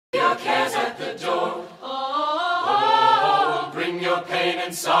your cares at the door. Oh, bring your pain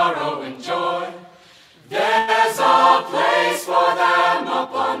and sorrow and joy. There's a place for them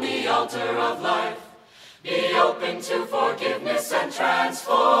upon the altar of life. Be open to forgiveness and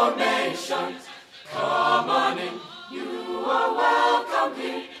transformation. Come on in, you are welcome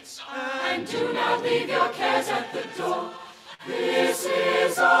here. And do not leave your cares at the door. This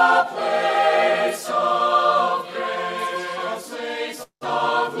is a place of grace, a place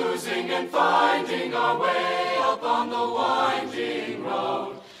of losing and finding our way upon the winding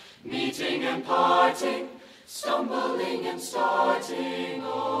road, meeting and parting, stumbling and starting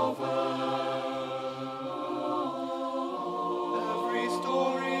over. Every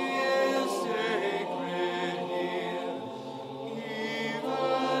story is sacred here,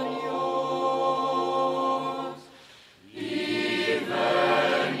 even yours,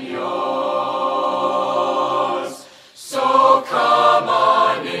 even yours. So come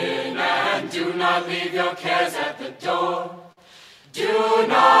on in and do not leave your cares at the door. Do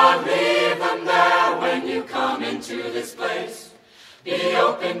not leave them there when you come into this place. Be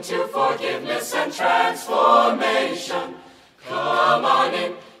open to forgiveness and transformation. Come on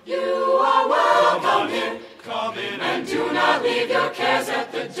in, you are welcome here. Come in and do not leave your cares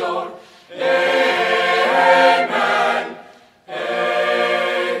at the door. Amen.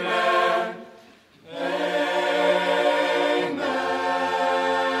 Amen. Amen.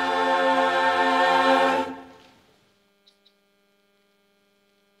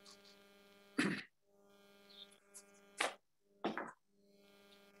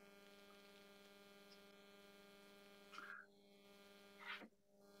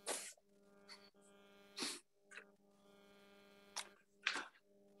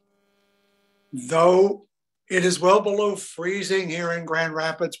 Though it is well below freezing here in Grand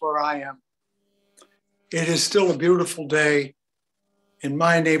Rapids where I am, it is still a beautiful day in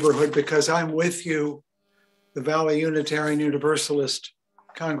my neighborhood because I'm with you, the Valley Unitarian Universalist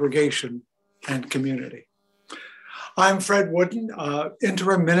congregation and community. I'm Fred Wooden,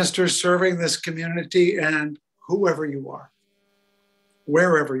 interim minister serving this community, and whoever you are,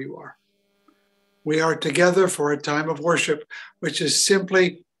 wherever you are, we are together for a time of worship, which is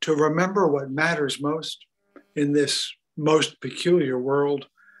simply to remember what matters most in this most peculiar world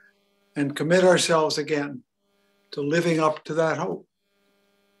and commit ourselves again to living up to that hope.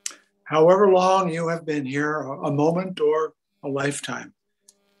 However long you have been here, a moment or a lifetime,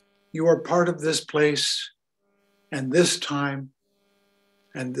 you are part of this place and this time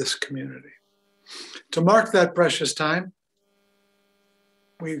and this community. To mark that precious time,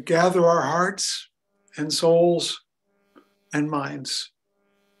 we gather our hearts and souls and minds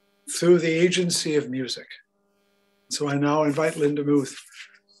through the agency of music. So I now invite Linda Muth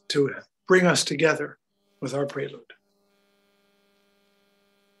to bring us together with our prelude.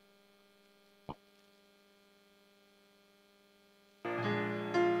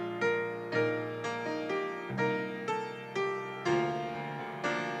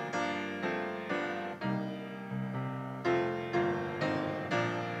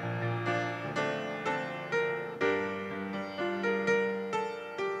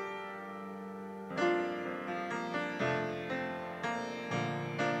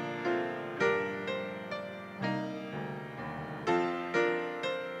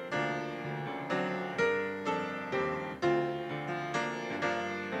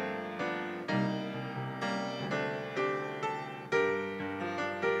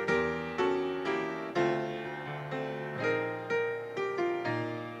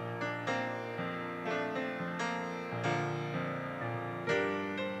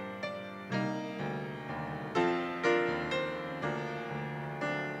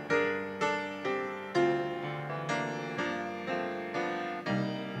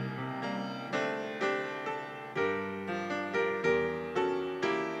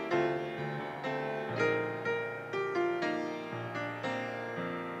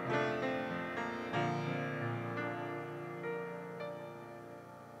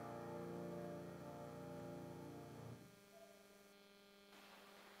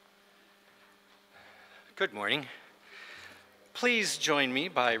 Good morning. Please join me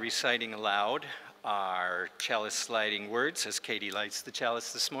by reciting aloud our chalice sliding words as Katie lights the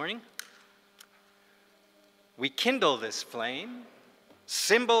chalice this morning. We kindle this flame,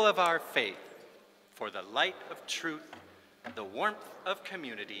 symbol of our faith, for the light of truth, the warmth of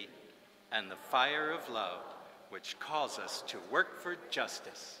community, and the fire of love, which calls us to work for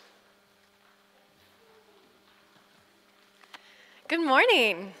justice. Good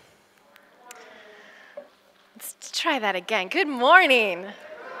morning. Let's try that again. Good morning.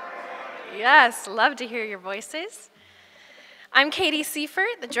 Yes, love to hear your voices. I'm Katie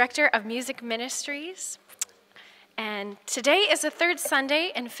Seifert, the Director of Music Ministries, and today is the third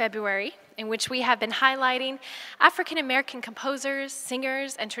Sunday in February in which we have been highlighting African American composers,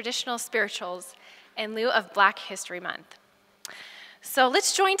 singers, and traditional spirituals in lieu of Black History Month. So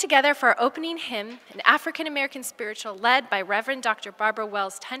let's join together for our opening hymn, an African American spiritual led by Reverend Dr. Barbara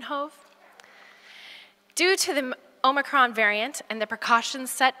Wells Tenhove. Due to the Omicron variant and the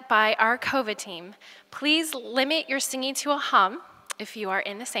precautions set by our COVID team, please limit your singing to a hum if you are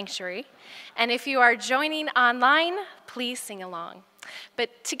in the sanctuary. And if you are joining online, please sing along.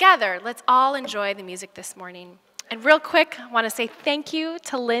 But together, let's all enjoy the music this morning. And real quick, I want to say thank you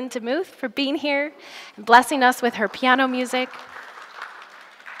to Lynn DeMuth for being here and blessing us with her piano music.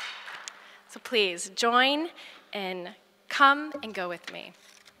 So please join and come and go with me.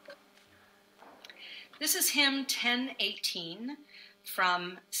 This is hymn 1018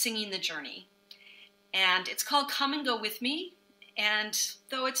 from Singing the Journey, and it's called Come and Go With Me, and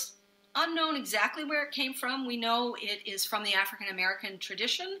though it's unknown exactly where it came from, we know it is from the African American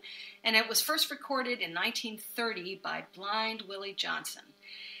tradition, and it was first recorded in 1930 by Blind Willie Johnson.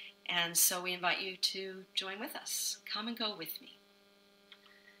 And so we invite you to join with us. Come and go with me.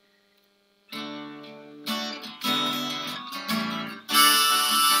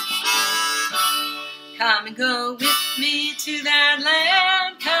 Come and go with me to that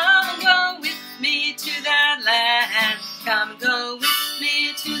land. Come and go with me to that land. Come and go with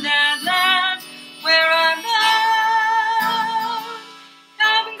me to that land where I'm bound.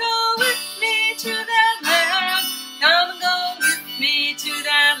 Come and go with me to that land. Come and go with me to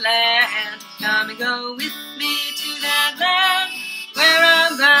that land. Come and go with me to that land where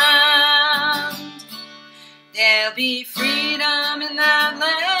I'm bound. There'll be freedom in that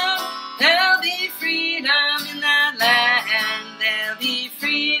land. There'll be freedom in that land. There'll be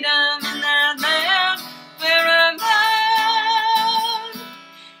freedom in that land where I'm bound.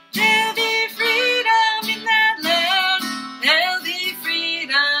 There'll be freedom in that land. There'll be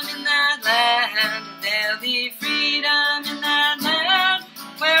freedom in that land. There'll be freedom in that land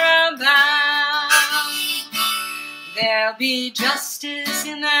where I'm bound. There'll be justice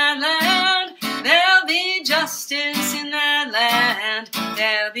in that land. There'll be justice in that land.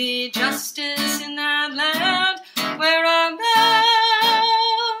 There'll be justice in that land where I'm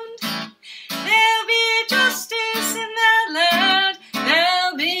bound. There'll be justice in that land.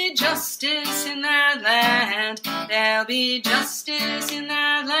 There'll be justice in that land. There'll be justice in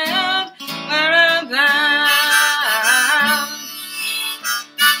that land where I'm bound.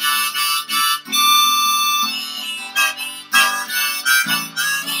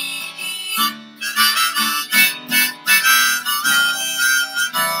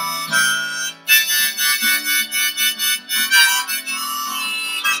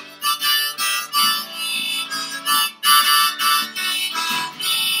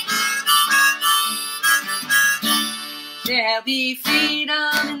 There'll be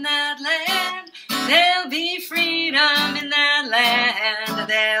freedom in that land. There'll be freedom in that land.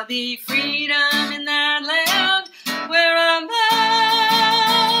 There'll be freedom in that land where I'm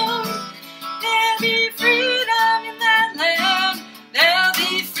bound. There'll be freedom in that land. There'll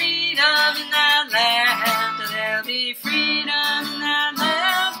be freedom in that land. There'll be freedom in that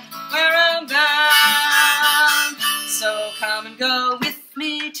land where I'm bound. So come and go with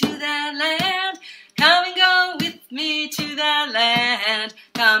me to that land. Come and go with me to that land.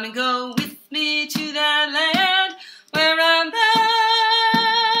 Come and go with me to that land where I'm bound.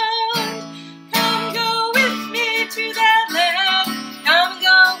 Come and go with me to that land. Come and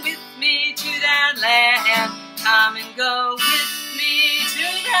go with me to that land. Come and go with me to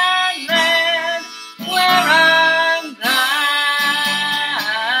that land where I'm bound.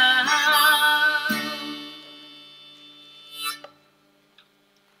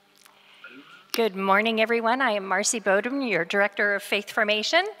 Good morning, everyone. I am Marcy Bodum, your Director of Faith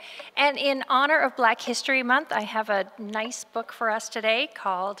Formation. And in honor of Black History Month, I have a nice book for us today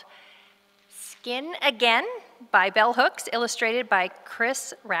called Skin Again by Bell Hooks, illustrated by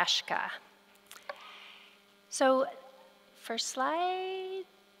Chris Rashka. So, first slide.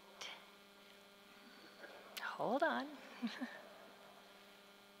 Hold on.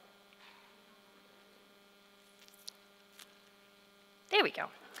 There we go.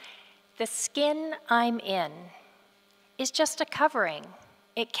 The skin I'm in is just a covering.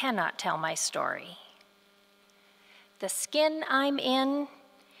 It cannot tell my story. The skin I'm in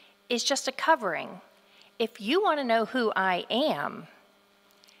is just a covering. If you want to know who I am,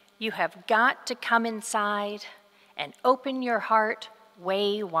 you have got to come inside and open your heart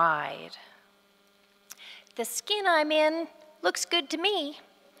way wide. The skin I'm in looks good to me.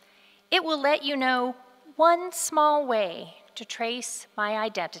 It will let you know one small way to trace my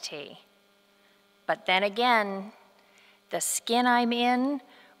identity. But then again, the skin I'm in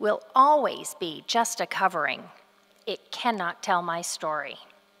will always be just a covering. It cannot tell my story.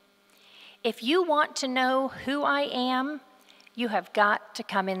 If you want to know who I am, you have got to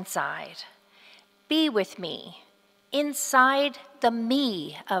come inside. Be with me, inside the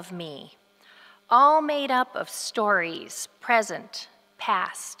me of me, all made up of stories, present,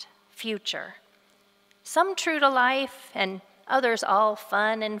 past, future. Some true to life and others all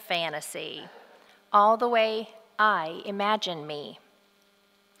fun and fantasy, all the way I imagine me.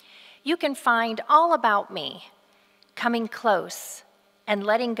 You can find all about me coming close and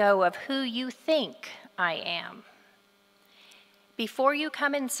letting go of who you think I am. Before you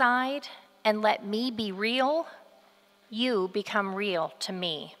come inside and let me be real, you become real to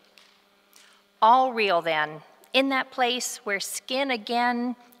me. All real then, in that place where skin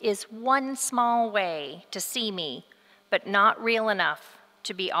again is one small way to see me, but not real enough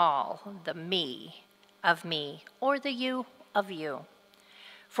to be all the me of me or the you of you.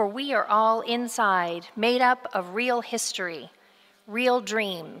 For we are all inside, made up of real history, real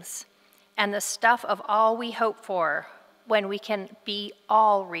dreams, and the stuff of all we hope for when we can be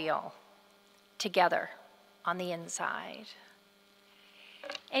all real together on the inside.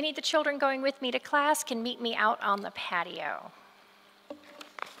 Any of the children going with me to class can meet me out on the patio.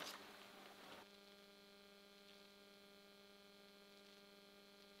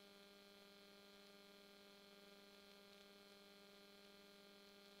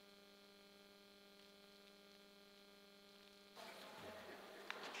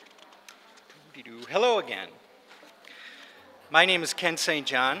 Hello again. My name is Ken St.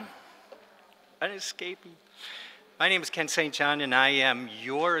 John. Unescaping. My name is Ken St. John, and I am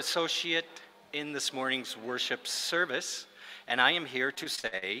your associate in this morning's worship service. And I am here to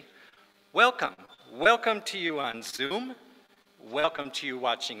say, welcome. Welcome to you on Zoom. Welcome to you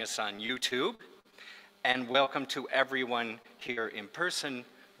watching us on YouTube. And welcome to everyone here in person.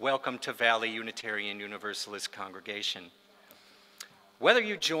 Welcome to Valley Unitarian Universalist Congregation. Whether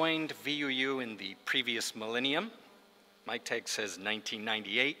you joined VUU in the previous millennium, my tag says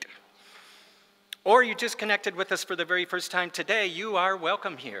 1998, or you just connected with us for the very first time today, you are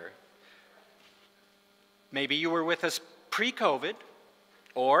welcome here. Maybe you were with us pre-COVID,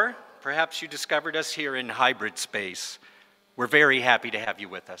 or perhaps you discovered us here in hybrid space. We're very happy to have you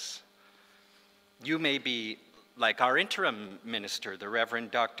with us. You may be like our interim minister, the Reverend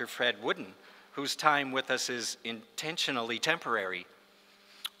Dr. Fred Wooden, whose time with us is intentionally temporary.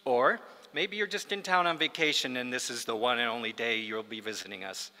 Or maybe you're just in town on vacation and this is the one and only day you'll be visiting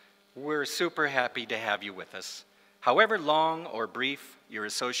us. We're super happy to have you with us. However long or brief your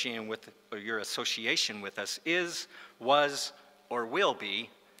association with us is, was, or will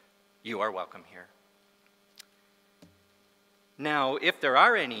be, you are welcome here. Now, if there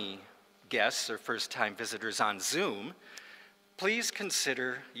are any guests or first-time visitors on Zoom, please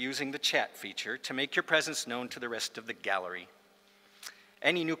consider using the chat feature to make your presence known to the rest of the gallery.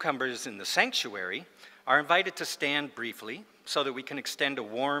 Any newcomers in the sanctuary are invited to stand briefly so that we can extend a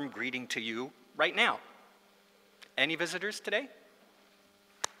warm greeting to you right now. Any visitors today?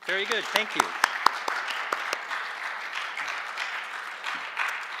 Very good, thank you.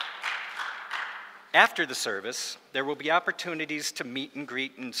 After the service, there will be opportunities to meet and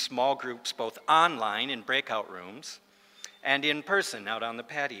greet in small groups, both online in breakout rooms and in person out on the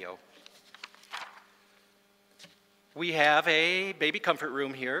patio. We have a baby comfort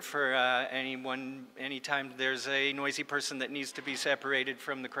room here for anytime there's a noisy person that needs to be separated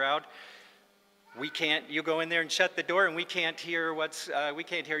from the crowd. You go in there and shut the door and we can't hear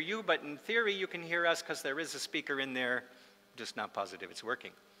you, but in theory you can hear us because there is a speaker in there, just not positive it's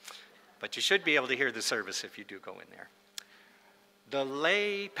working. But you should be able to hear the service if you do go in there. The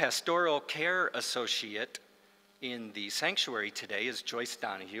lay pastoral care associate in the sanctuary today is Joyce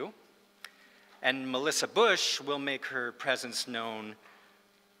Donahue. And Melissa Bush will make her presence known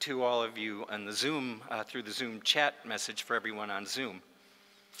to all of you on the Zoom, through the Zoom chat message for everyone on Zoom.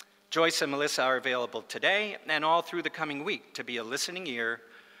 Joyce and Melissa are available today and all through the coming week to be a listening ear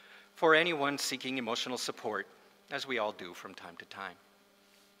for anyone seeking emotional support, as we all do from time to time.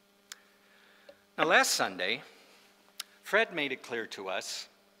 Now, last Sunday, Fred made it clear to us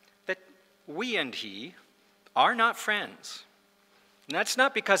that we and he are not friends. And that's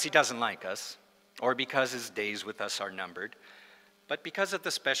not because he doesn't like us, or because his days with us are numbered, but because of the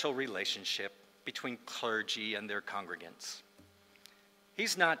special relationship between clergy and their congregants.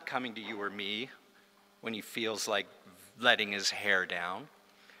 He's not coming to you or me when he feels like letting his hair down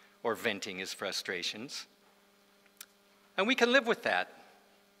or venting his frustrations. And we can live with that,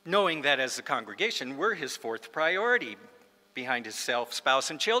 knowing that as a congregation, we're his fourth priority, behind himself, spouse,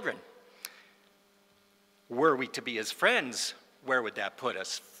 and children. Were we to be his friends, where would that put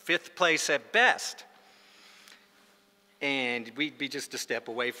us? 5th place at best. And we'd be just a step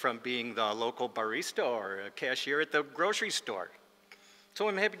away from being the local barista or a cashier at the grocery store. So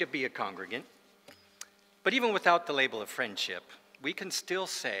I'm happy to be a congregant. But even without the label of friendship, we can still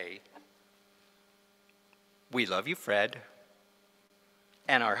say, we love you, Fred,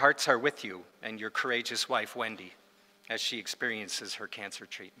 and our hearts are with you and your courageous wife, Wendy, as she experiences her cancer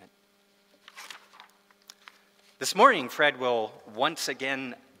treatment. This morning, Fred will once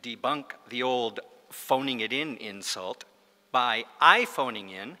again debunk the old phoning it in insult by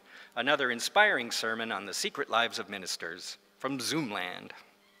iPhoning in another inspiring sermon on the secret lives of ministers from Zoomland.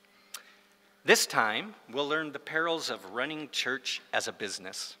 This time, we'll learn the perils of running church as a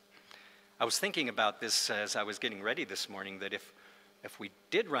business. I was thinking about this as I was getting ready this morning, that if we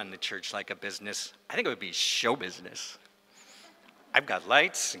did run the church like a business, I think it would be show business. I've got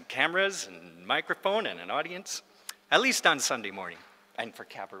lights and cameras and microphone and an audience, at least on Sunday morning. And for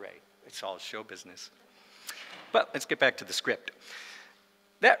cabaret, it's all show business. But let's get back to the script.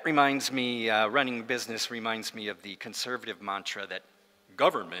 That reminds me, running business reminds me of the conservative mantra that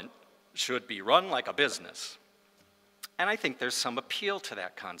government should be run like a business. And I think there's some appeal to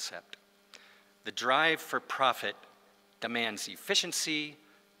that concept. The drive for profit demands efficiency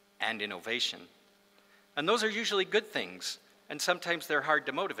and innovation. And those are usually good things, and sometimes they're hard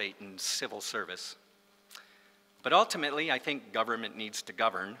to motivate in civil service. But ultimately, I think government needs to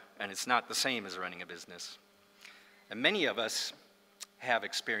govern, and it's not the same as running a business. And many of us have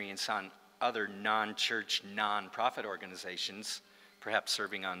experience on other non-church, non-profit organizations, perhaps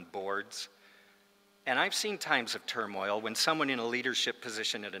serving on boards. And I've seen times of turmoil when someone in a leadership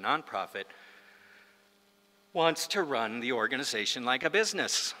position at a nonprofit wants to run the organization like a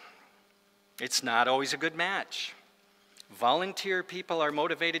business. It's not always a good match. Volunteer people are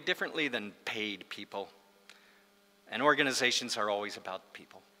motivated differently than paid people. And organizations are always about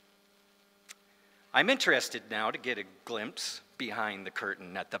people. I'm interested now to get a glimpse behind the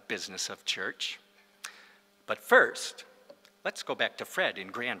curtain at the business of church. But first, let's go back to Fred in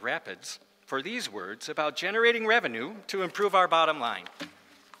Grand Rapids for these words about generating revenue to improve our bottom line.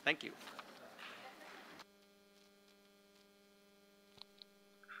 Thank you.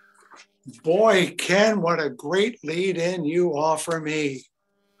 Boy, Ken, what a great lead in you offer me.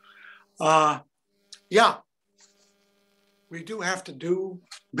 Yeah, we do have to do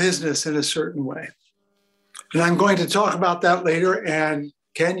business in a certain way. And I'm going to talk about that later. And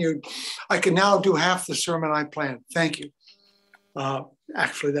Ken, I can now do half the sermon I planned. Thank you.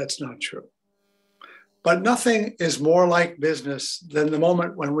 Actually, that's not true. But nothing is more like business than the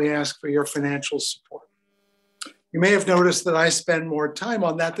moment when we ask for your financial support. You may have noticed that I spend more time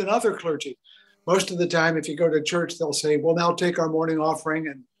on that than other clergy. Most of the time, if you go to church, they'll say, well, now take our morning offering,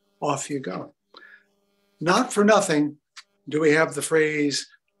 and off you go. Not for nothing do we have the phrase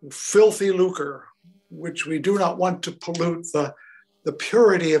filthy lucre, which we do not want to pollute the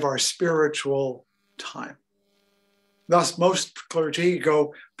purity of our spiritual time. Thus, most clergy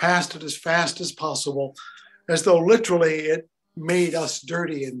go past it as fast as possible, as though literally it made us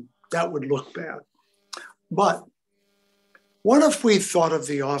dirty and that would look bad. But what if we thought of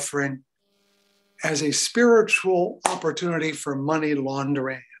the offering as a spiritual opportunity for money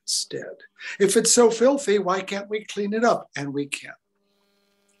laundering instead? If it's so filthy, why can't we clean it up? And we can.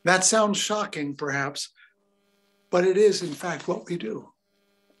 That sounds shocking, perhaps, but it is, in fact, what we do.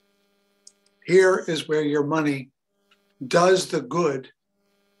 Here is where your money does the good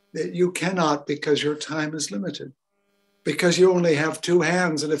that you cannot because your time is limited, because you only have 2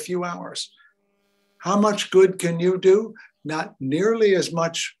 hands and a few hours. How much good can you do? Not nearly as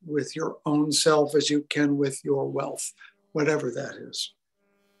much with your own self as you can with your wealth, whatever that is.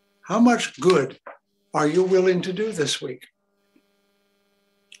 How much good are you willing to do this week?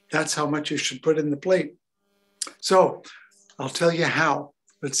 That's how much you should put in the plate. So I'll tell you how.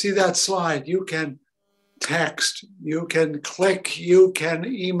 Let's see that slide. You can text, you can click, you can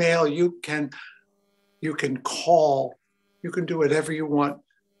email, you can call, you can do whatever you want.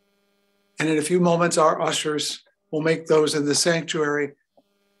 And in a few moments, our ushers will make those in the sanctuary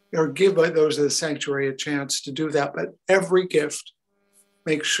or give those in the sanctuary a chance to do that. But every gift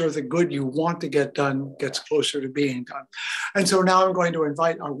makes sure the good you want to get done gets closer to being done. And so now I'm going to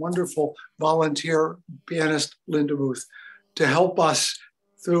invite our wonderful volunteer pianist, Linda Muth, to help us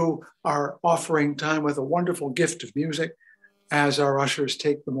through our offering time with a wonderful gift of music as our ushers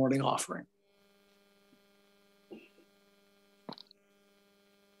take the morning offering.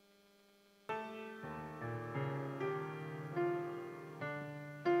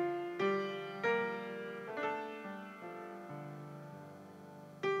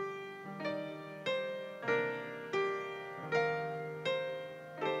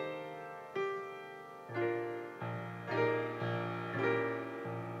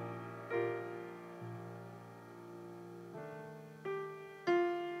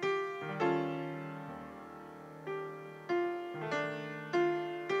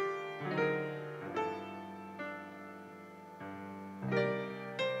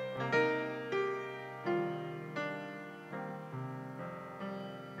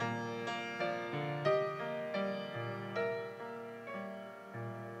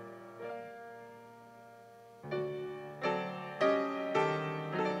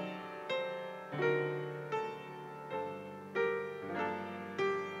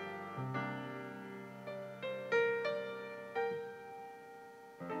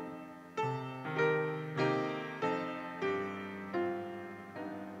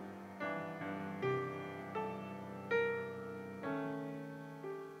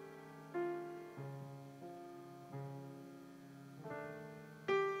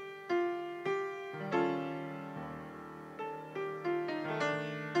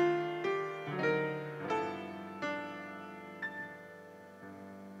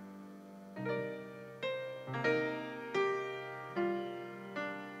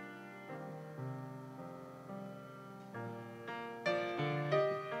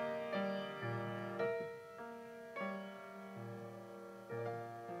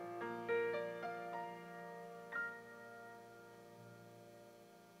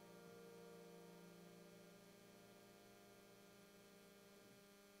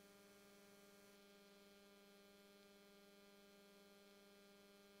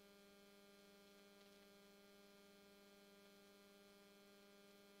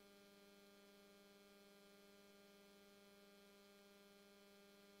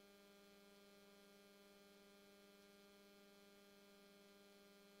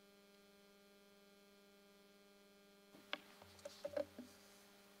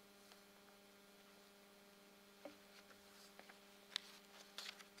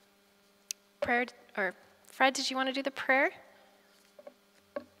 prayer, or Fred, did you want to do the prayer?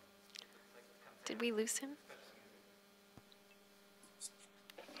 Did we lose him?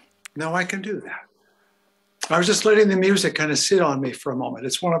 No, I can do that. I was just letting the music kind of sit on me for a moment.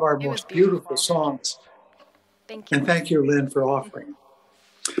 It's one of our It was most beautiful beautiful. songs. Thank you. And thank you, Lynn, for offering.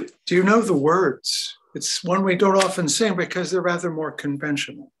 Do you know the words? It's one we don't often sing because they're rather more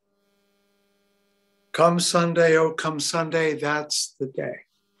conventional. Come Sunday, oh come Sunday, that's the day.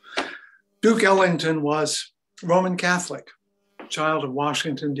 Duke Ellington was Roman Catholic, child of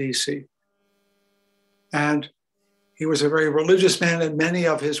Washington, D.C. And he was a very religious man, and many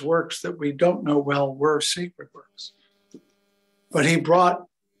of his works that we don't know well were sacred works. But he brought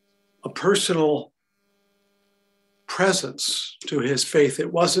a personal presence to his faith.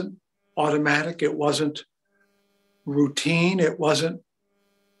 It wasn't automatic, it wasn't routine, it wasn't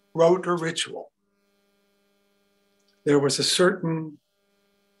rote or ritual. There was a certain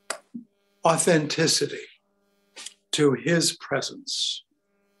authenticity to his presence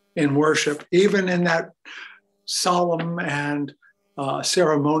in worship, even in that solemn and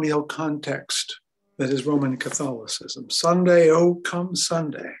ceremonial context that is Roman Catholicism. Sunday, oh come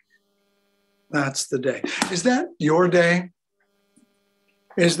Sunday, that's the day. Is that your day?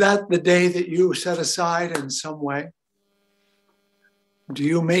 Is that the day that you set aside in some way? Do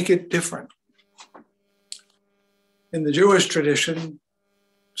you make it different? In the Jewish tradition,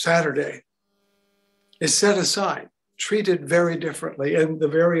 Saturday is set aside, treated very differently, and the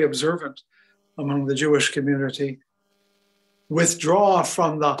very observant among the Jewish community withdraw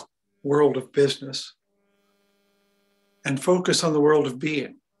from the world of business and focus on the world of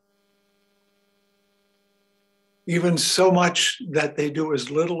being. Even so much that they do as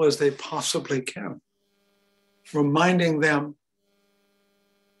little as they possibly can, reminding them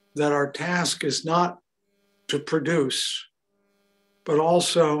that our task is not to produce, but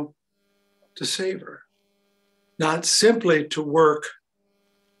also to savor, not simply to work,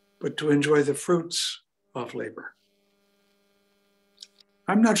 but to enjoy the fruits of labor.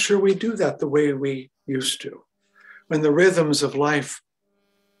 I'm not sure we do that the way we used to, when the rhythms of life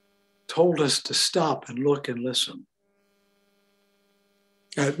told us to stop and look and listen.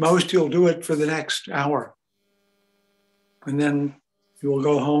 At most, you'll do it for the next hour, and then you will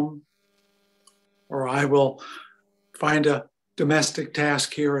go home, or I will find a domestic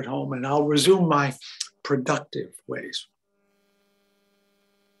task here at home, and I'll resume my productive ways.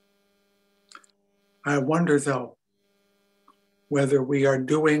 I wonder, though, whether we are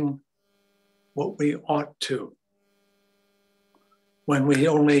doing what we ought to when we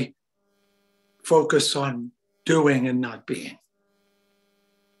only focus on doing and not being.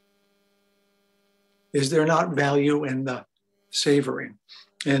 Is there not value in the savoring,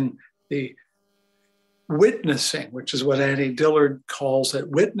 in the witnessing, which is what Annie Dillard calls it,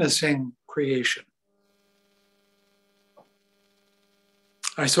 witnessing creation?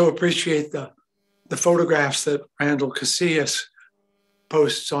 I so appreciate the photographs that Randall Casillas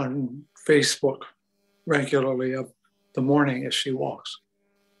posts on Facebook regularly of the morning as she walks,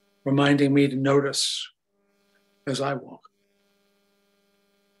 reminding me to notice as I walk.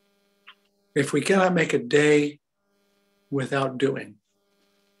 If we cannot make a day without doing,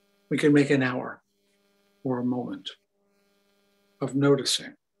 we can make an hour or a moment of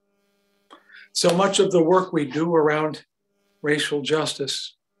noticing. So much of the work we do around racial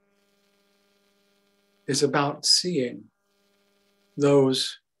justice is about seeing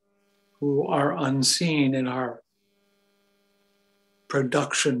those who are unseen in our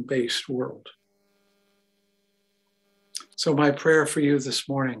production-based world. So my prayer for you this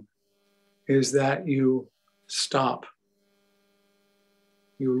morning is that you stop,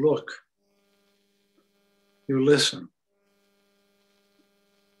 you look, you listen,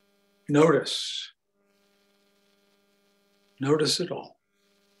 notice it all.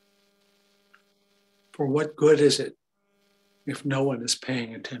 For what good is it if no one is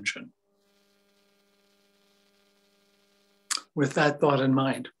paying attention? With that thought in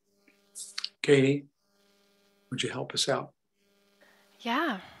mind, Katie, would you help us out?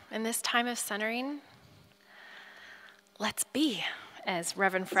 Yeah, in this time of centering, let's be, as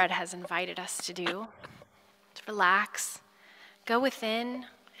Reverend Fred has invited us to do, to relax, go within,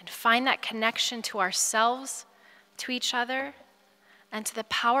 and find that connection to ourselves, to each other, and to the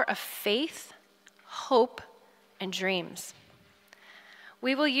power of faith, hope, and dreams.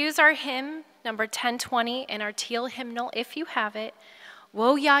 We will use our hymn, number 1020, in our teal hymnal, if you have it,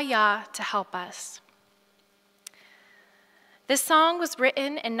 Wo Ya Ya, to help us. This song was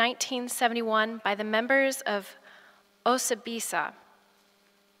written in 1971 by the members of Osabisa.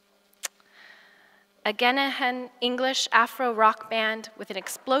 a Genehan English Afro rock band with an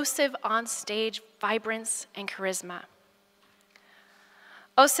explosive on-stage vibrance and charisma.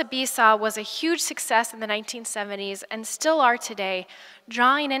 Osabisa was a huge success in the 1970s and still are today,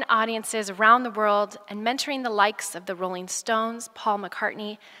 drawing in audiences around the world and mentoring the likes of the Rolling Stones, Paul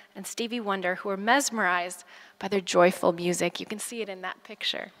McCartney, and Stevie Wonder, who were mesmerized by their joyful music. You can see it in that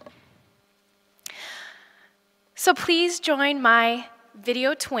picture. So please join my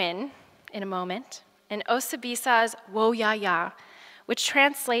video twin in a moment in Osabisa's Wo Ya Ya, which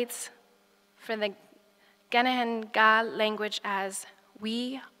translates from the Genehan Ga language as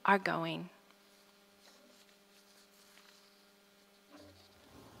 "We are going."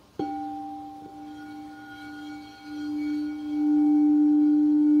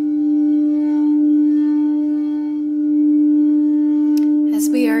 As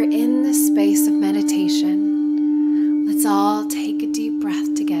we are in the space of meditation, let's all take a deep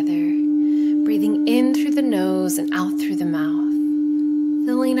breath together, breathing in through the nose and out through the mouth,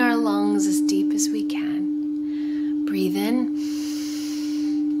 filling our lungs as deep as we can. Breathe in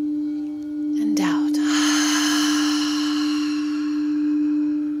and out.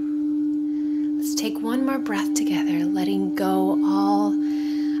 Let's take one more breath together, letting go all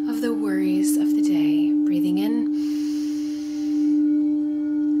of the worries of the day. Breathing in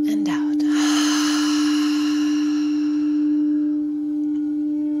and out.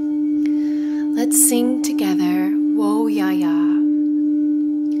 Let's sing together, Wo Ya Ya.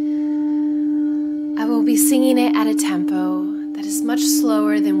 I will be singing it at a tempo that is much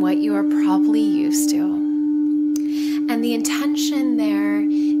slower than what you are probably used to. And the intention there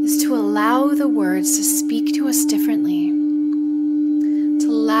is to allow the words to speak to us differently, to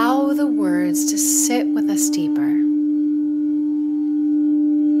allow the words to sit with us deeper.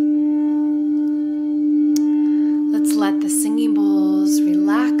 Let's let the singing bowls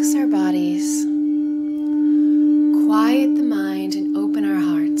relax our bodies, quiet the mind, and open our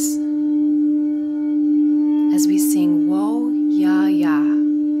hearts as we sing Wo Ya Ya.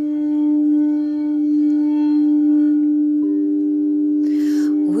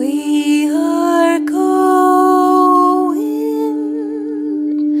 We are going,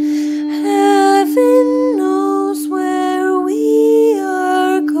 heaven knows where we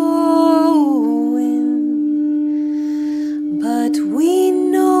are going, but we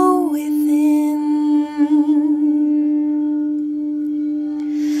know within,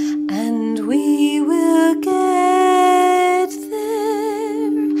 and we will get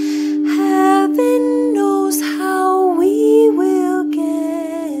there. Heaven knows how we will get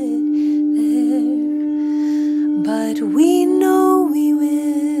there, but we know we will.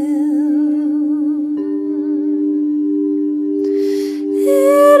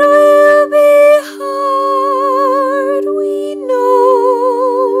 It will be hard, we know,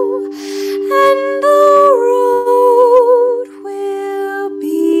 and the road will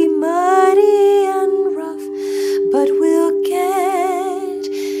be muddy and rough, but we'll get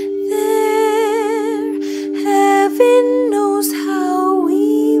there. Heaven knows how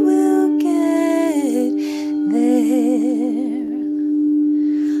we will get there,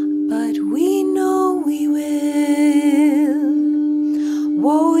 but we know we will.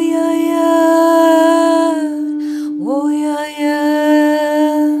 Wo ya ya, wo ya ya,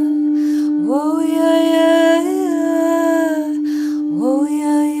 wo ya ya, wo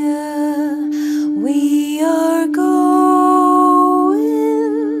ya ya. We are going,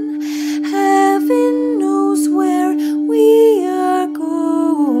 heaven knows where we are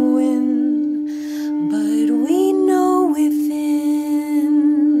going, but we know within,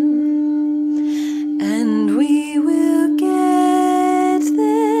 and we will get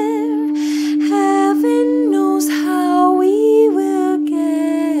there. Heaven knows how we will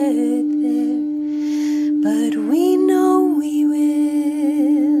get there, but we know we will.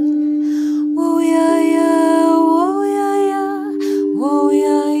 Wo ya ya, wo ya ya, wo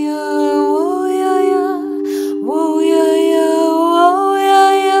ya ya, wo ya ya, wo ya ya,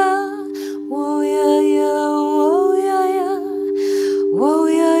 wo ya ya, wo ya ya, wo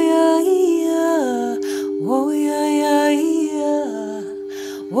ya ya, wo ya ya,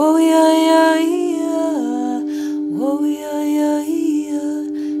 wo ya ya, wo ya ya,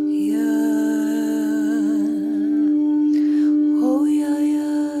 wo ya ya.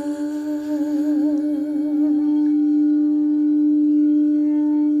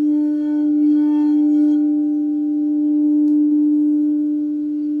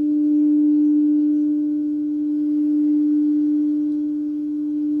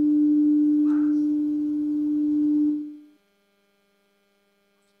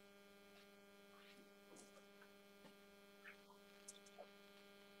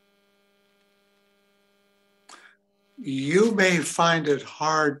 You may find it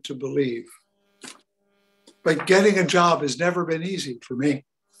hard to believe, but getting a job has never been easy for me.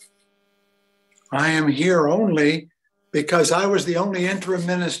 I am here only because I was the only interim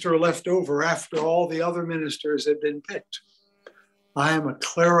minister left over after all the other ministers had been picked. I am a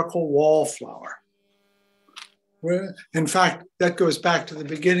clerical wallflower. In fact, that goes back to the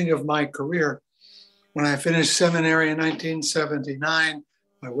beginning of my career. When I finished seminary in 1979,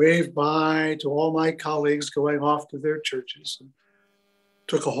 I waved bye to all my colleagues going off to their churches. It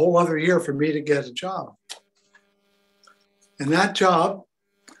took a whole other year for me to get a job. And that job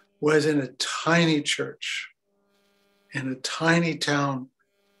was in a tiny church, in a tiny town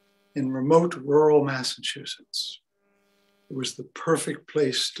in remote rural Massachusetts. It was the perfect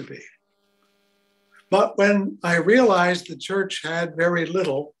place to be. But when I realized the church had very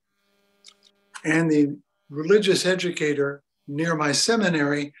little, and the religious educator near my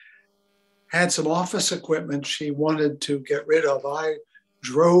seminary had some office equipment she wanted to get rid of, I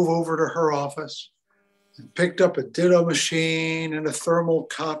drove over to her office and picked up a ditto machine and a thermal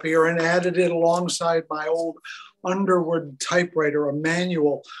copier and added it alongside my old Underwood typewriter, a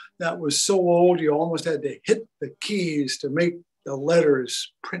manual that was so old you almost had to hit the keys to make the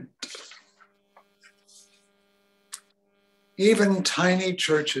letters print. Even tiny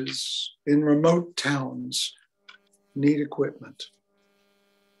churches in remote towns need equipment.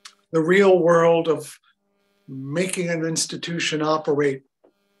 The real world of making an institution operate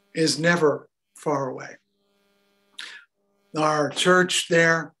is never far away. Our church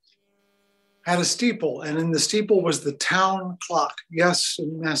there had a steeple, and in the steeple was the town clock. Yes,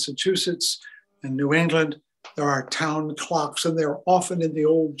 in Massachusetts and New England, there are town clocks, and they're often in the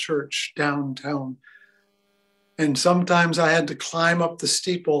old church downtown. And sometimes I had to climb up the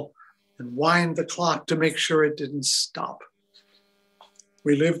steeple and wind the clock to make sure it didn't stop.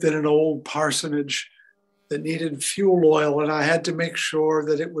 We lived in an old parsonage that needed fuel oil, and I had to make sure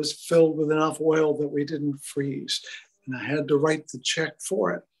that it was filled with enough oil that we didn't freeze. And I had to write the check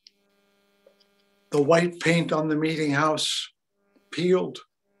for it. The white paint on the meeting house peeled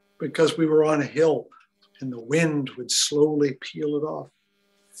because we were on a hill and the wind would slowly peel it off.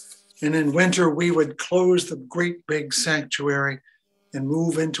 And in winter, we would close the great big sanctuary and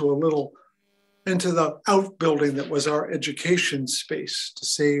move into the outbuilding that was our education space to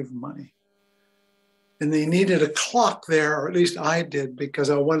save money. And they needed a clock there, or at least I did, because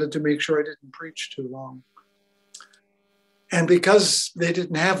I wanted to make sure I didn't preach too long. And because they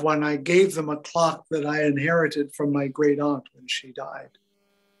didn't have one, I gave them a clock that I inherited from my great aunt when she died.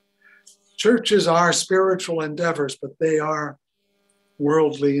 Churches are spiritual endeavors, but they are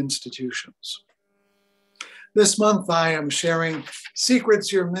worldly institutions. This month, I am sharing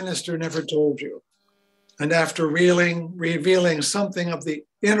Secrets Your Minister Never Told You. And after revealing something of the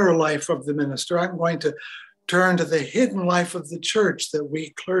inner life of the minister, I'm going to turn to the hidden life of the church that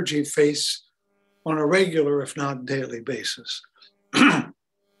we clergy face on a regular, if not daily basis. The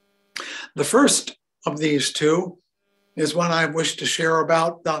first of these two is one I wish to share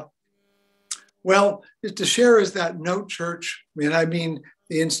about to share is that no church, I mean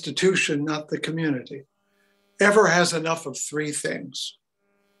the institution, not the community, ever has enough of three things: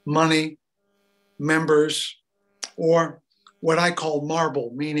 money, members, or what I call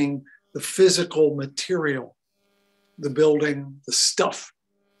marble, meaning the physical material, the building, the stuff.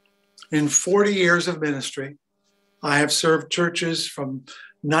 In 40 years of ministry, I have served churches from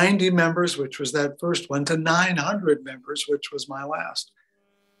 90 members, which was that first one, to 900 members, which was my last.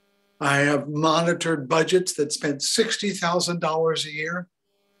 I have monitored budgets that spent $60,000 a year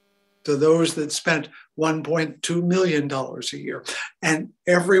to those that spent $1.2 million a year. And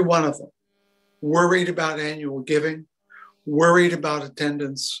every one of them worried about annual giving, worried about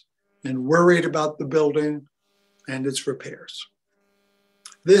attendance, and worried about the building and its repairs.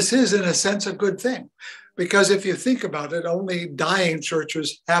 This is, in a sense, a good thing, because if you think about it, only dying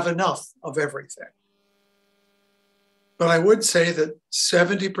churches have enough of everything. But I would say that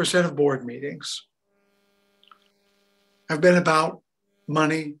 70% of board meetings have been about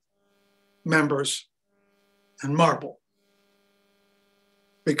money, members, and marble.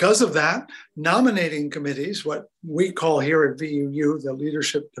 Because of that, nominating committees, what we call here at VUU the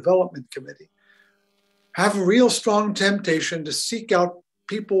Leadership Development Committee, have a real strong temptation to seek out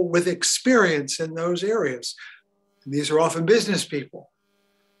people with experience in those areas. And these are often business people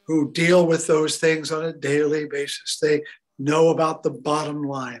who deal with those things on a daily basis. They know about the bottom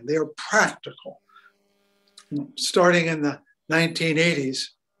line. They are practical. Starting in the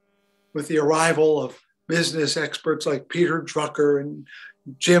 1980s, with the arrival of business experts like Peter Drucker and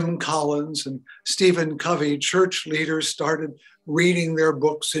Jim Collins and Stephen Covey, church leaders, started reading their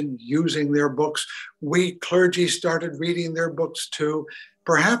books and using their books. We clergy started reading their books too.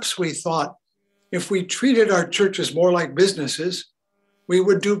 Perhaps we thought if we treated our churches more like businesses, we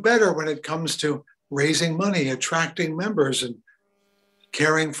would do better when it comes to raising money, attracting members, and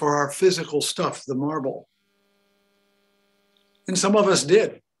caring for our physical stuff, the marble. And some of us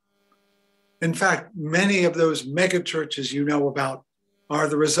did. In fact, many of those mega churches you know about are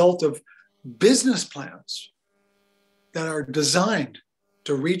the result of business plans that are designed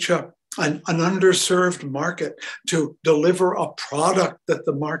to reach an underserved market, to deliver a product that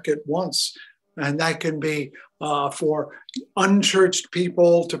the market wants. And that can be for unchurched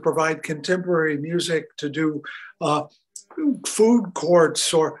people, to provide contemporary music, to do food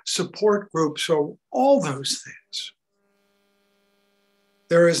courts or support groups or all those things.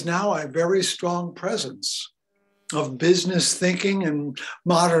 There is now a very strong presence of business thinking and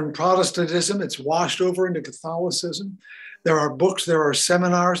modern Protestantism. It's washed over into Catholicism. There are books, there are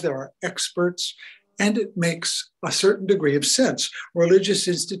seminars, there are experts, and it makes a certain degree of sense. Religious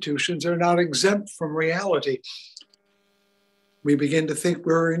institutions are not exempt from reality. We begin to think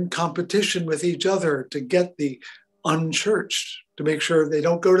we're in competition with each other to get the unchurched, to make sure they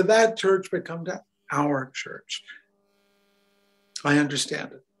don't go to that church, but come to our church. I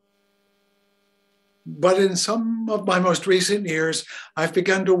understand it. But in some of my most recent years, I've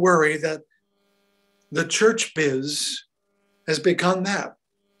begun to worry that the church biz has become that,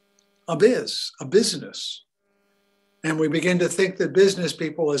 a business. And we begin to think that business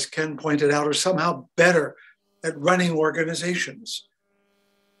people, as Ken pointed out, are somehow better at running organizations,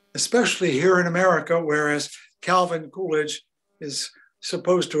 especially here in America, whereas Calvin Coolidge is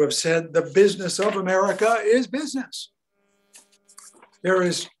supposed to have said, the business of America is business. There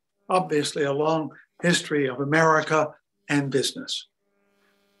is obviously a long history of America and business.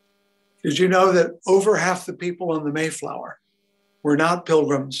 Did you know that over half the people on the Mayflower were not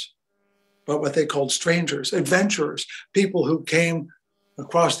pilgrims, but what they called strangers, adventurers, people who came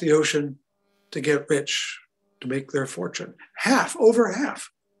across the ocean to get rich, to make their fortune? Half, over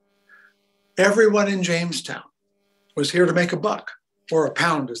half. Everyone in Jamestown was here to make a buck, or a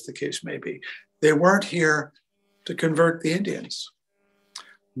pound, as the case may be. They weren't here to convert the Indians.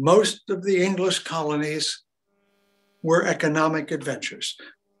 Most of the English colonies were economic adventures,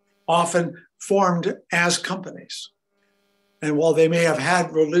 often formed as companies. And while they may have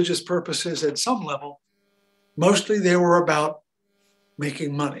had religious purposes at some level, mostly they were about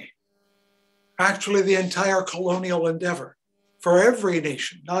making money. Actually, the entire colonial endeavor for every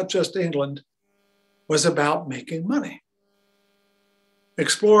nation, not just England, was about making money.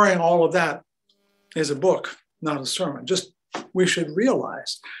 Exploring all of that is a book, not a sermon. Just we should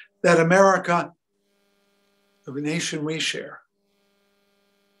realize that America, the nation we share,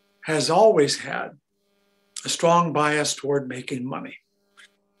 has always had a strong bias toward making money.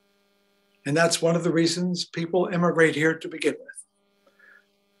 And that's one of the reasons people immigrate here to begin with.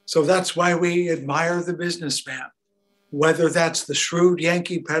 So that's why we admire the businessman, whether that's the shrewd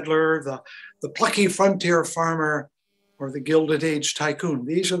Yankee peddler, the plucky frontier farmer, or the Gilded Age tycoon.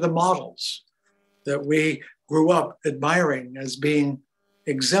 These are the models that we grew up admiring as being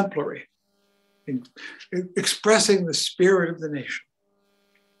exemplary, expressing the spirit of the nation.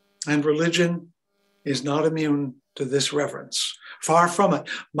 And religion is not immune to this reverence. Far from it.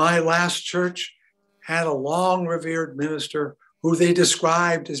 My last church had a long revered minister who they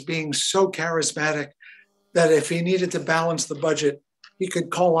described as being so charismatic that if he needed to balance the budget, he could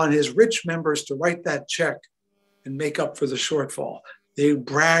call on his rich members to write that check and make up for the shortfall. They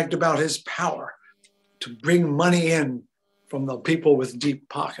bragged about his power to bring money in from the people with deep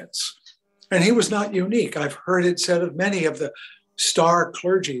pockets. And he was not unique. I've heard it said of many of the star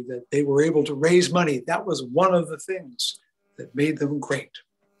clergy that they were able to raise money. That was one of the things that made them great.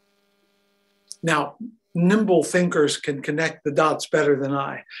 Now, nimble thinkers can connect the dots better than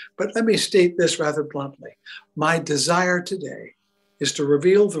I, but let me state this rather bluntly. My desire today is to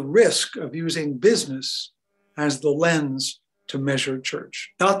reveal the risk of using business as the lens to measure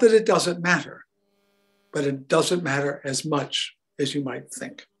church. Not that it doesn't matter, but it doesn't matter as much as you might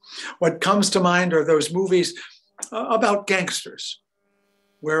think. What comes to mind are those movies about gangsters,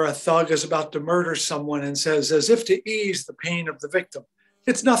 where a thug is about to murder someone and says, as if to ease the pain of the victim,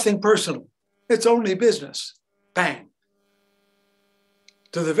 it's nothing personal, it's only business. Bang.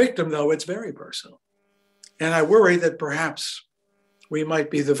 To the victim, though, it's very personal. And I worry that perhaps we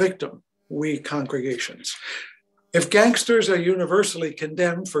might be the victim, we congregations. If gangsters are universally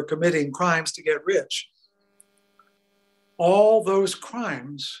condemned for committing crimes to get rich, all those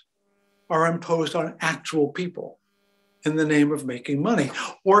crimes are imposed on actual people, in the name of making money.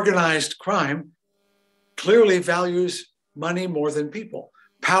 Organized crime clearly values money more than people,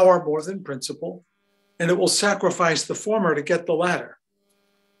 power more than principle, and it will sacrifice the former to get the latter.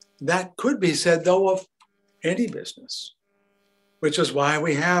 That could be said, though, of any business, which is why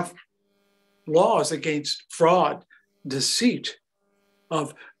we have laws against fraud, deceit,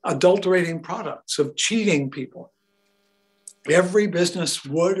 of adulterating products, of cheating people. Every business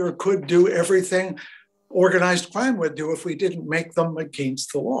would or could do everything organized crime would do if we didn't make them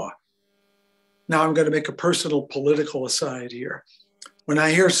against the law. Now I'm going to make a personal political aside here. When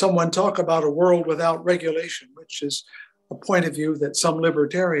I hear someone talk about a world without regulation, which is a point of view that some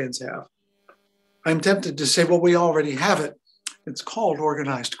libertarians have, I'm tempted to say, well, we already have it. It's called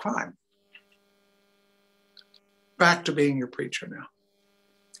organized crime. Back to being your preacher now.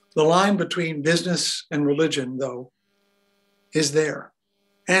 The line between business and religion, though, is there,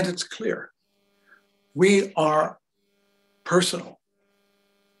 and it's clear. We are personal.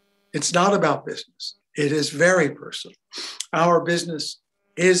 It's not about business. It is very personal. Our business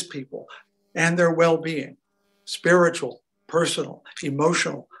is people and their well-being, spiritual, personal,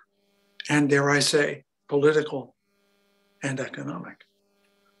 emotional, and dare I say, political and economic.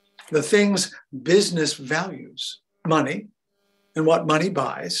 The things business values, money, and what money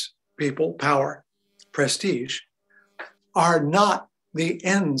buys, people, power, prestige, are not the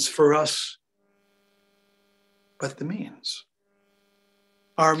ends for us, but the means.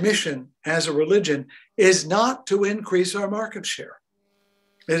 Our mission as a religion is not to increase our market share.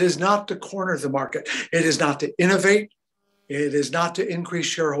 It is not to corner the market. It is not to innovate. It is not to increase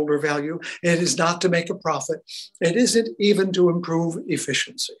shareholder value. It is not to make a profit. It isn't even to improve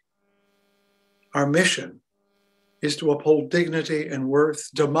efficiency. Our mission is to uphold dignity and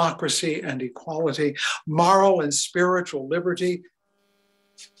worth, democracy and equality, moral and spiritual liberty,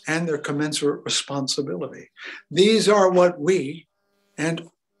 and their commensurate responsibility. These are what we and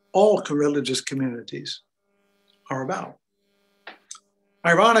all religious communities are about.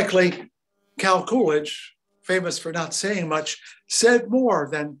 Ironically, Cal Coolidge, famous for not saying much, said more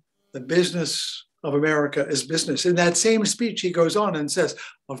than the business of America is business. In that same speech, he goes on and says,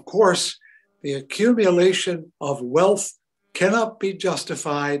 of course, the accumulation of wealth cannot be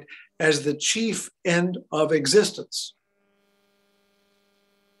justified as the chief end of existence.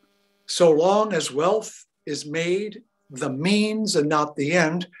 So long as wealth is made the means and not the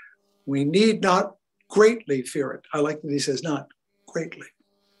end, we need not greatly fear it. I like that he says not greatly.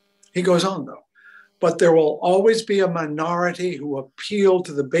 He goes on though, but there will always be a minority who appeal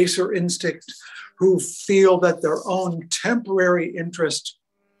to the baser instinct, who feel that their own temporary interest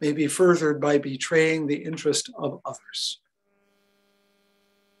may be furthered by betraying the interest of others.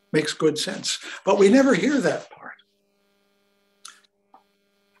 Makes good sense, but we never hear that part.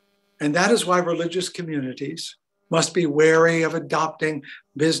 And that is why religious communities must be wary of adopting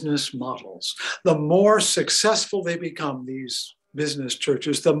business models. The more successful they become, these business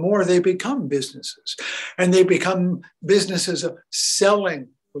churches, the more they become businesses. And they become businesses of selling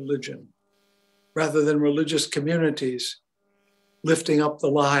religion rather than religious communities lifting up the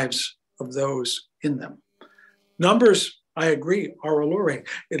lives of those in them. Numbers, I agree, are alluring.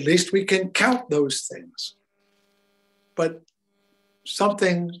 At least we can count those things. But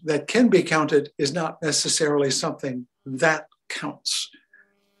something that can be counted is not necessarily something that counts.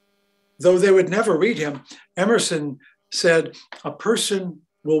 Though they would never read him, Emerson said, a person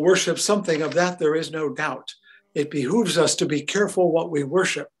will worship something, of that there is no doubt. It behooves us to be careful what we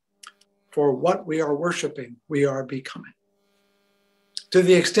worship, for what we are worshiping, we are becoming. To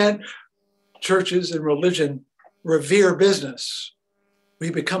the extent churches and religion revere business,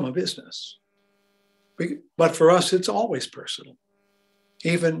 we become a business. But for us, it's always personal,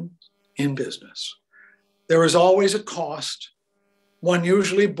 even in business. There is always a cost, one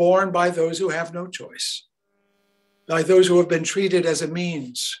usually borne by those who have no choice, by those who have been treated as a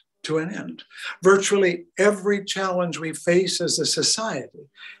means to an end. Virtually every challenge we face as a society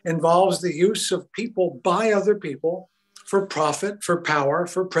involves the use of people by other people for profit, for power,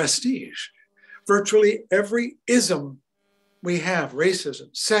 for prestige. Virtually every ism we have,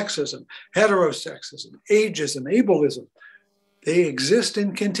 racism, sexism, heterosexism, ageism, ableism, they exist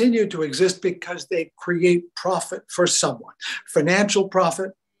and continue to exist because they create profit for someone. Financial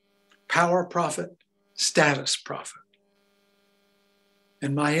profit, power profit, status profit.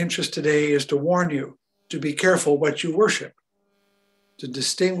 And my interest today is to warn you to be careful what you worship, to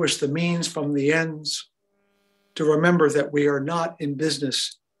distinguish the means from the ends, to remember that we are not in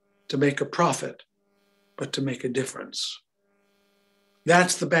business to make a profit, but to make a difference.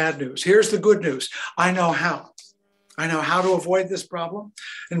 That's the bad news. Here's the good news. I know how. I know how to avoid this problem.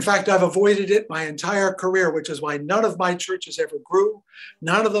 In fact, I've avoided it my entire career, which is why none of my churches ever grew.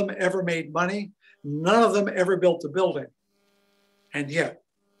 None of them ever made money. None of them ever built a building. And yet,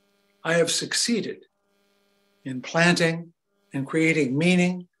 I have succeeded in planting and creating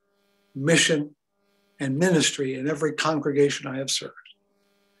meaning, mission, and ministry in every congregation I have served.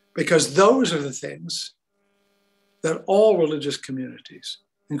 Because those are the things that all religious communities,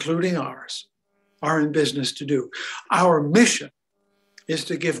 including ours, are in business to do. Our mission is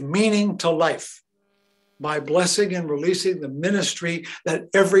to give meaning to life by blessing and releasing the ministry that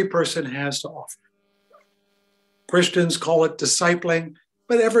every person has to offer. Christians call it discipling,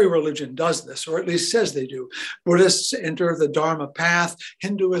 but every religion does this, or at least says they do. Buddhists enter the Dharma path.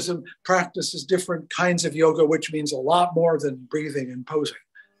 Hinduism practices different kinds of yoga, which means a lot more than breathing and posing.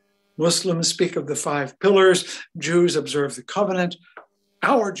 Muslims speak of the 5 pillars. Jews observe the covenant.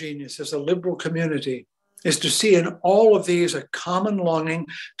 Our genius as a liberal community is to see in all of these a common longing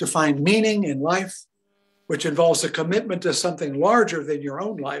to find meaning in life, which involves a commitment to something larger than your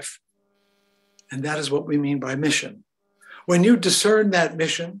own life. And that is what we mean by mission. When you discern that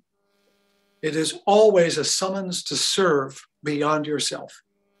mission, it is always a summons to serve beyond yourself,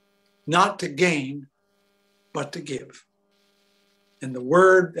 not to gain, but to give. And the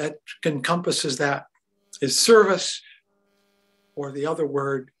word that encompasses that is service, or the other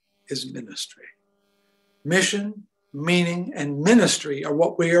word is ministry. Mission, meaning, and ministry are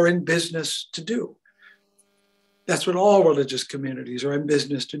what we are in business to do. That's what all religious communities are in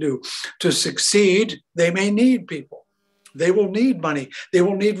business to do. To succeed, they may need people. They will need money. They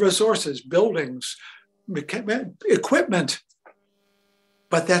will need resources, buildings, equipment.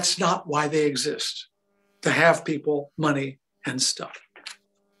 But that's not why they exist, to have people, money, and stuff.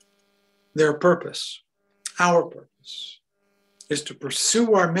 Their purpose, our purpose, is to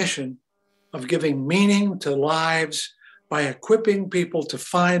pursue our mission of giving meaning to lives by equipping people to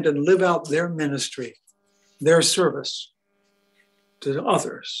find and live out their ministry, their service to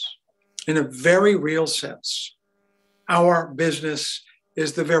others in a very real sense. Our business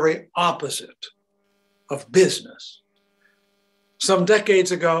is the very opposite of business. Some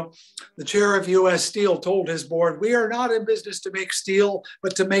decades ago, the chair of U.S. Steel told his board, "We are not in business to make steel,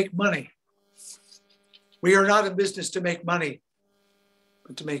 but to make money. We are not in business to make money,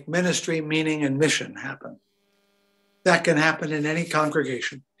 but to make ministry, meaning, and mission happen." That can happen in any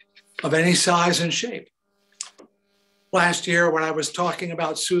congregation of any size and shape. Last year, when I was talking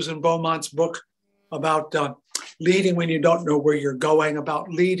about Susan Beaumont's book about leading when you don't know where you're going, about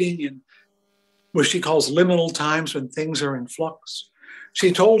leading in what she calls liminal times when things are in flux,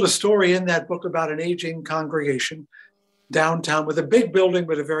 she told a story in that book about an aging congregation downtown with a big building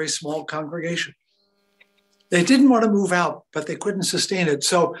but a very small congregation. They didn't want to move out, but they couldn't sustain it.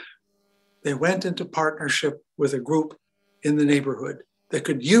 So they went into partnership with a group in the neighborhood that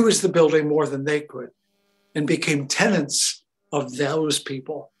could use the building more than they could and became tenants of those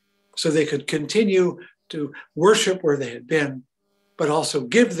people so they could continue to worship where they had been, but also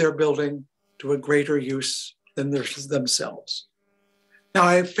give their building to a greater use than themselves. Now,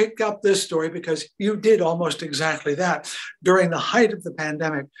 I picked up this story because you did almost exactly that. During the height of the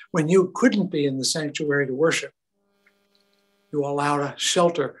pandemic, when you couldn't be in the sanctuary to worship, you allowed a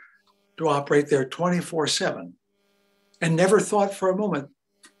shelter to operate there 24/7 and never thought for a moment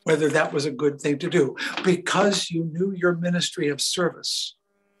whether that was a good thing to do, because you knew your ministry of service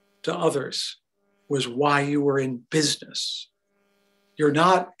to others was why you were in business. You're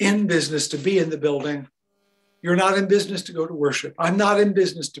not in business to be in the building. You're not in business to go to worship. I'm not in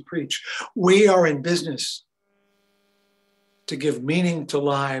business to preach. We are in business to give meaning to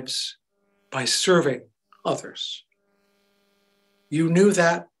lives by serving others. You knew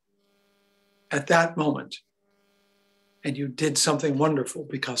that at that moment, and you did something wonderful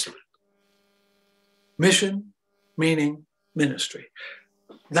because of it. Mission, meaning, ministry.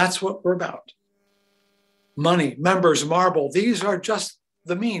 That's what we're about. Money, members, marble, these are just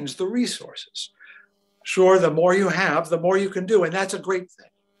the means, the resources. Sure, the more you have, the more you can do, and that's a great thing.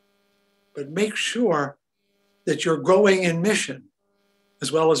 But make sure that you're growing in mission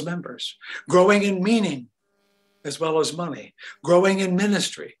as well as members, growing in meaning as well as money, growing in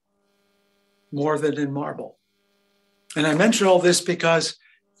ministry more than in marble. And I mention all this because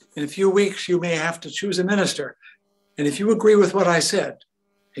in a few weeks, you may have to choose a minister. And if you agree with what I said,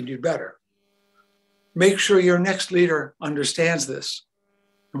 and you'd better, make sure your next leader understands this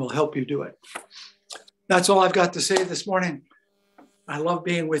and will help you do it. That's all I've got to say this morning. I love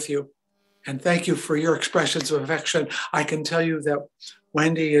being with you, and thank you for your expressions of affection. I can tell you that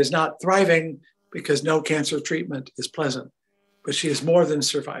Wendy is not thriving because no cancer treatment is pleasant, but she is more than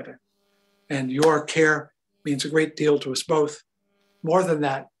surviving. And your care means a great deal to us both. More than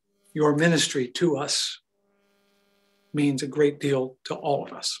that, your ministry to us means a great deal to all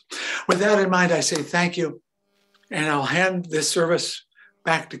of us. With that in mind, I say thank you, and I'll hand this service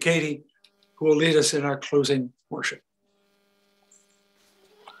back to Katie, who will lead us in our closing worship.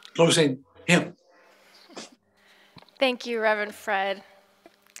 Closing hymn. Thank you, Reverend Fred.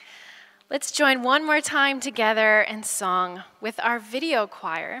 Let's join one more time together in song with our video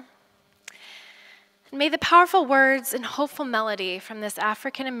choir. And may the powerful words and hopeful melody from this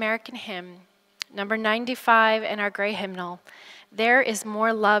African American hymn, number 95 in our gray hymnal, "There is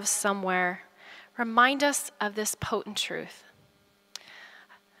More Love Somewhere," remind us of this potent truth.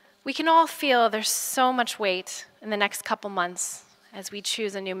 We can all feel there's so much weight in the next couple months as we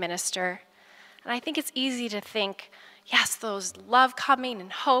choose a new minister. And I think it's easy to think, yes, those love coming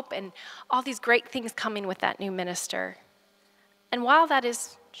and hope and all these great things coming with that new minister. And while that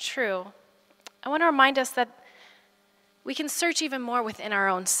is true, I want to remind us that we can search even more within our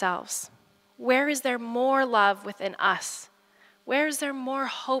own selves. Where is there more love within us? Where is there more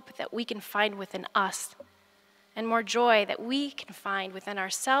hope that we can find within us? And more joy that we can find within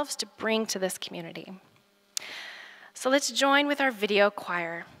ourselves to bring to this community? So let's join with our video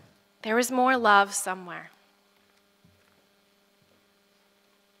choir. There is more love somewhere.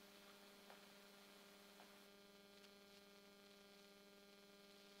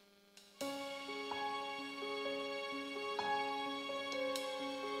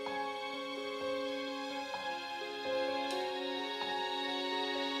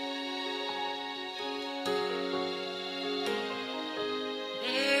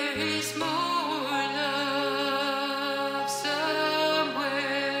 There is more love somewhere.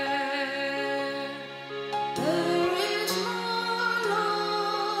 There is more love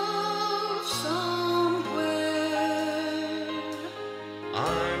somewhere.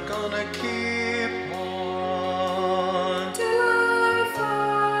 I'm gonna keep on. Till I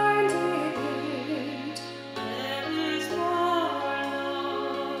find it. There is more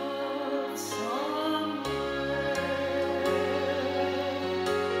love somewhere.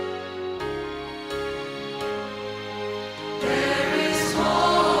 There is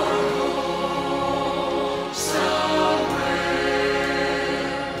more hope somewhere.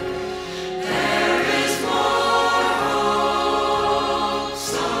 There is more hope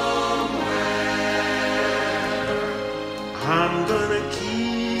somewhere. I'm gonna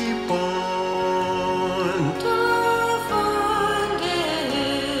keep on. Till I find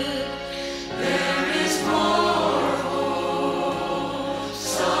it. There is more hope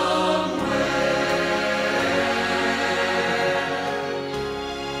somewhere.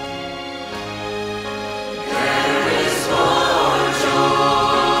 There is more joy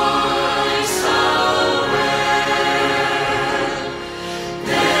somewhere.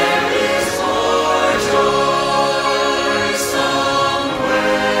 There is more joy somewhere.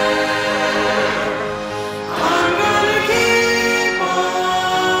 I'm gonna keep on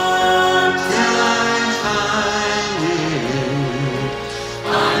till I find it.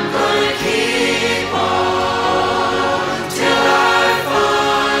 I'm gonna keep on till I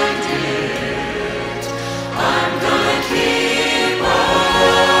find it. I'm gonna keep on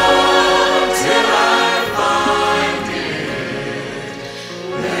till I find it.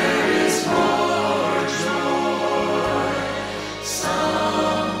 There is more joy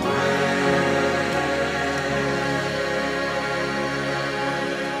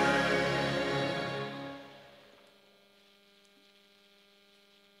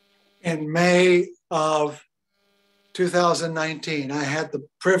In May of 2019, I had the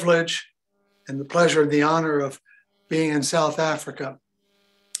privilege and the pleasure and the honor of being in South Africa.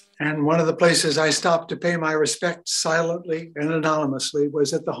 And one of the places I stopped to pay my respects silently and anonymously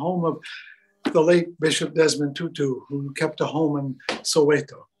was at the home of the late Bishop Desmond Tutu, who kept a home in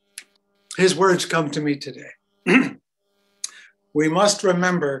Soweto. His words come to me today. We must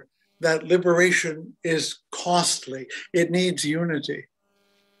remember that liberation is costly. It needs unity.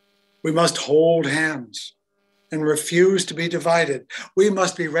 We must hold hands and refuse to be divided. We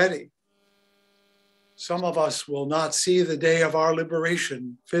must be ready. Some of us will not see the day of our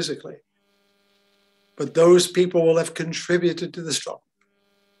liberation physically, but those people will have contributed to the struggle.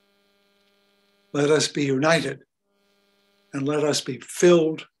 Let us be united and let us be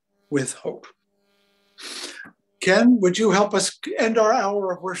filled with hope. Ken, would you help us end our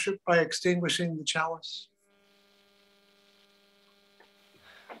hour of worship by extinguishing the chalice?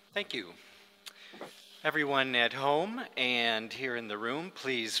 Thank you. Everyone at home and here in the room,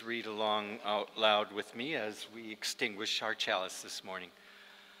 please read along out loud with me as we extinguish our chalice this morning.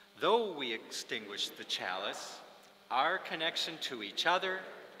 Though we extinguish the chalice, our connection to each other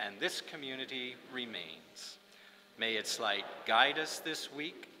and this community remains. May its light guide us this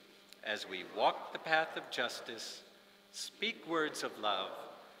week as we walk the path of justice, speak words of love,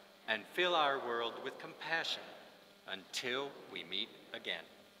 and fill our world with compassion until we meet again.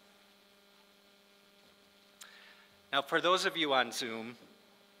 Now, for those of you on Zoom,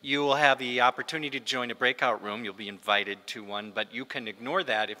 you will have the opportunity to join a breakout room. You'll be invited to one, but you can ignore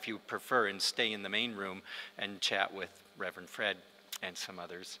that if you prefer and stay in the main room and chat with Reverend Fred and some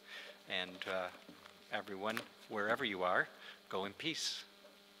others. And everyone, wherever you are, go in peace.